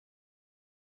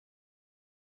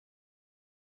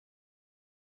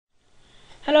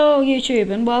Hello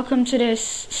YouTube and welcome to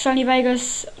this Sony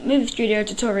Vegas movie studio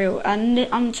tutorial, and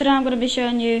today I'm going to be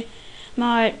showing you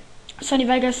my Sony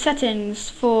Vegas settings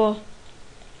for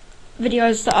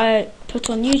videos that I put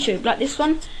on YouTube, like this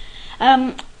one.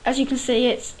 As you can see,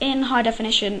 it's in high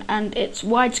definition and it's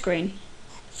widescreen,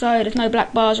 so there's no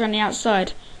black bars around the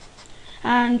outside.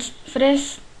 And for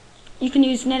this you can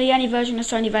use nearly any version of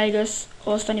Sony Vegas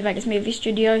or Sony Vegas Movie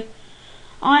Studio.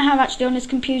 I have actually on this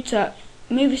computer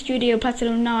Movie Studio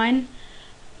Platinum 9,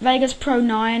 Vegas Pro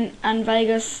 9 and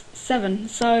Vegas 7,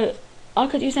 so I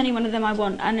could use any one of them I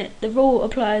want, and the rule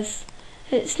applies.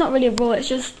 It's not really a rule, it's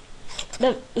just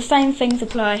the same things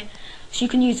apply, so you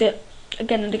can use it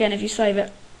again and again if you save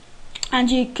it,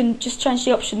 and you can just change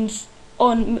the options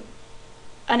on,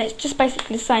 and it's just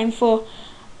basically the same for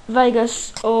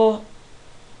Vegas or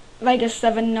Vegas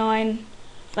 7, 9,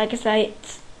 Vegas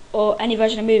 8 or any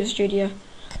version of Movie Studio.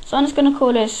 So I'm just going to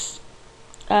call this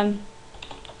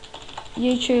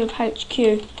YouTube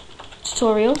HQ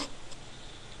tutorial,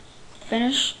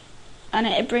 finish, and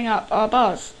it'll bring up our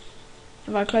bars.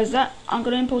 If I close that, I'm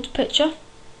going to import a picture.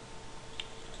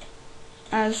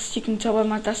 As you can tell by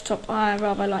my desktop, I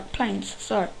rather like planes,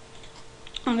 so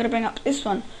I'm going to bring up this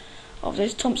one of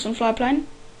this Thompson flyplane,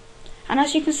 and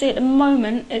as you can see at the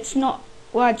moment it's not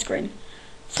widescreen.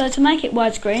 So to make it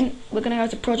widescreen, we're going to go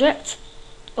to Project,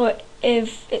 or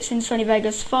if it's in Sony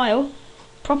Vegas, File,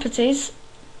 Properties,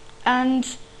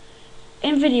 and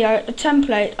in Video, the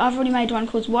template, I've already made one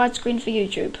called Widescreen for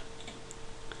YouTube.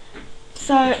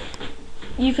 So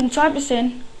you can type this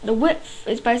in. The width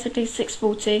is basically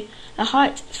 640, the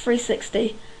height is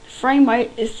 360, the frame rate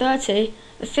is 30,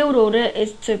 the field order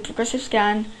is to progressive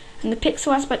scan, and the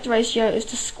pixel aspect ratio is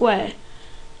to square.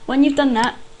 When you've done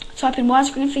that, type in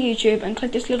widescreen for YouTube and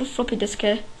click this little floppy disk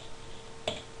here,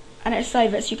 and it'll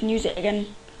save it so you can use it again.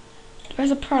 Press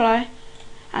apply,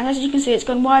 and as you can see it's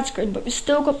gone widescreen, but we've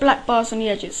still got black bars on the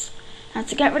edges. And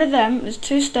to get rid of them, there's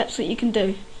two steps that you can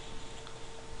do.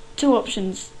 Two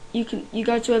options. You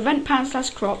go to event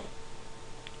pan/crop,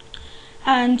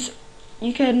 and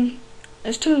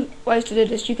there's two ways to do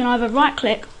this. You can either right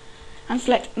click and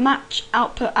select match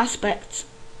output aspect,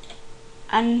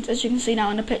 and as you can see now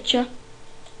in the picture,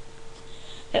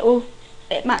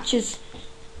 it matches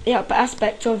the output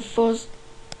aspect of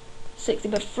 460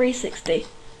 by 360,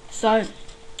 so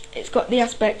it's got the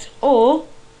aspect. Or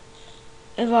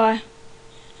if I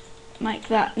make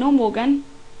that normal again,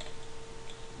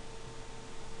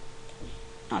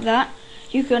 like that,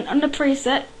 you can, under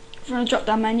preset from the drop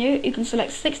down menu, you can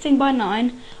select 16 by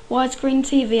 9 widescreen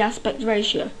TV aspect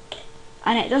ratio,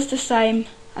 and it does the same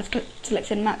as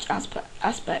selecting match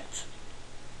aspect.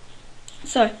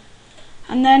 So,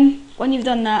 and then when you've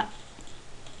done that,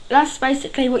 that's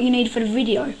basically what you need for the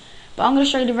video, but I'm going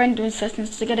to show you the rendering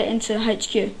settings to get it into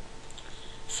HQ.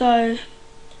 So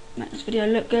make this video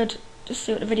look good, just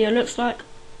see what the video looks like.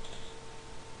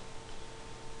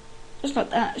 Just like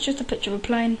that, it's just a picture of a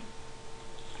plane,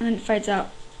 and then it fades out.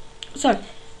 So,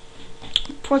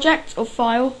 Project or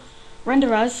File,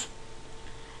 Render As,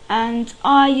 and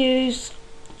I use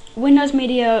Windows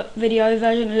Media Video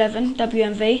version 11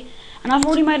 WMV, and I've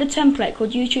already made a template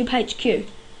called YouTube HQ.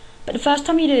 But the first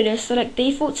time you do this, select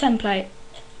Default Template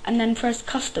and then press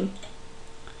Custom.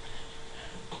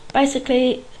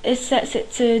 Basically, it sets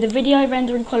it to the video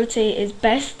rendering quality is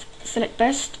best, select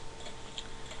best,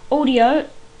 audio,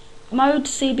 mode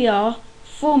CBR,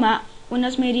 format,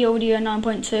 Windows Media Audio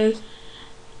 9.2,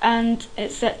 and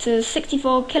it's set to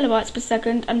 64 kilobytes per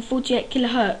second and 48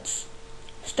 kilohertz,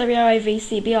 stereo AV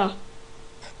CBR.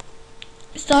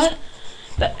 So,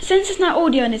 but since there's no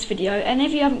audio in this video, and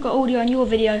if you haven't got audio in your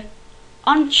video,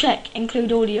 uncheck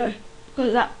include audio,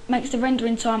 because that makes the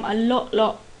rendering time a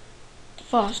lot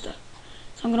faster.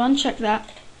 So I'm going to uncheck that,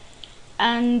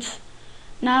 and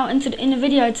now in the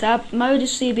video tab, mode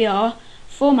is CBR,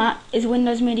 format is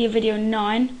Windows Media Video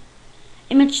 9,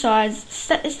 image size,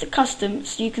 set this to custom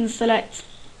so you can select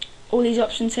all these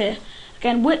options here.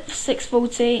 Again, width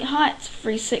 640, height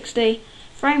 360,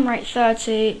 frame rate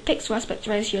 30, pixel aspect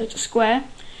ratio to square,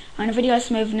 and the video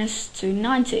smoothness to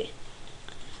 90.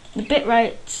 The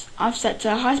bitrate I've set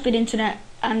to high speed internet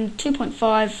and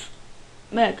 2.5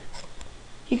 meg.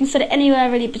 You can set it anywhere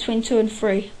really between 2 and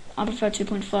 3. I prefer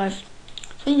 2.5. So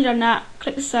when you've done that,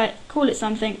 click the save, call it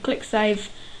something, click save,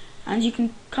 and you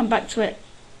can come back to it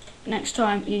next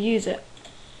time you use it.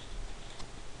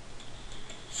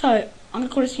 So I'm going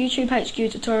to call this YouTube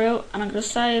HQ tutorial, and I'm going to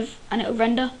save, and it will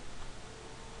render.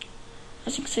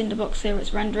 As you can see in the box here,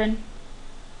 it's rendering.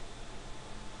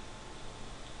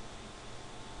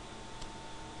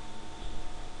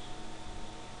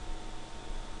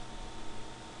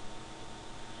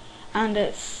 and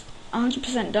it's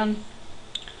 100% done.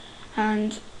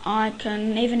 And I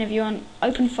can, even if you want,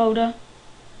 open folder,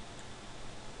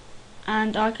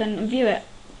 and I can view it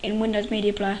in Windows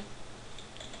Media Player.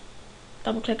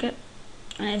 Double click it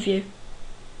and hit view.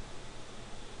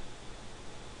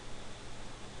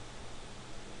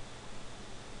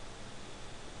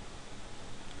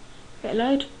 Hit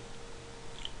load.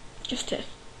 Just here.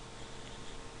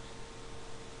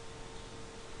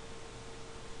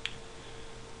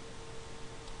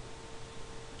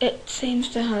 It seems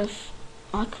to have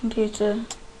my computer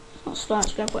not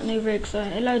slightly. I've got a new rig, so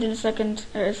it'll load in a second.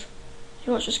 There it is. If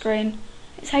you watch the screen,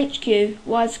 it's HQ,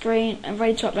 widescreen, and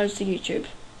ready to upload to YouTube.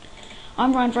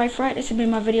 I'm Ryan Braithwaite. This has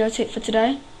been my video tip for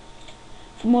today.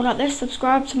 For more like this,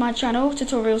 subscribe to my channel,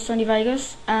 Tutorials Sony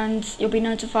Vegas, and you'll be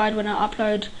notified when I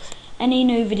upload any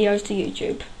new videos to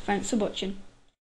YouTube. Thanks for watching.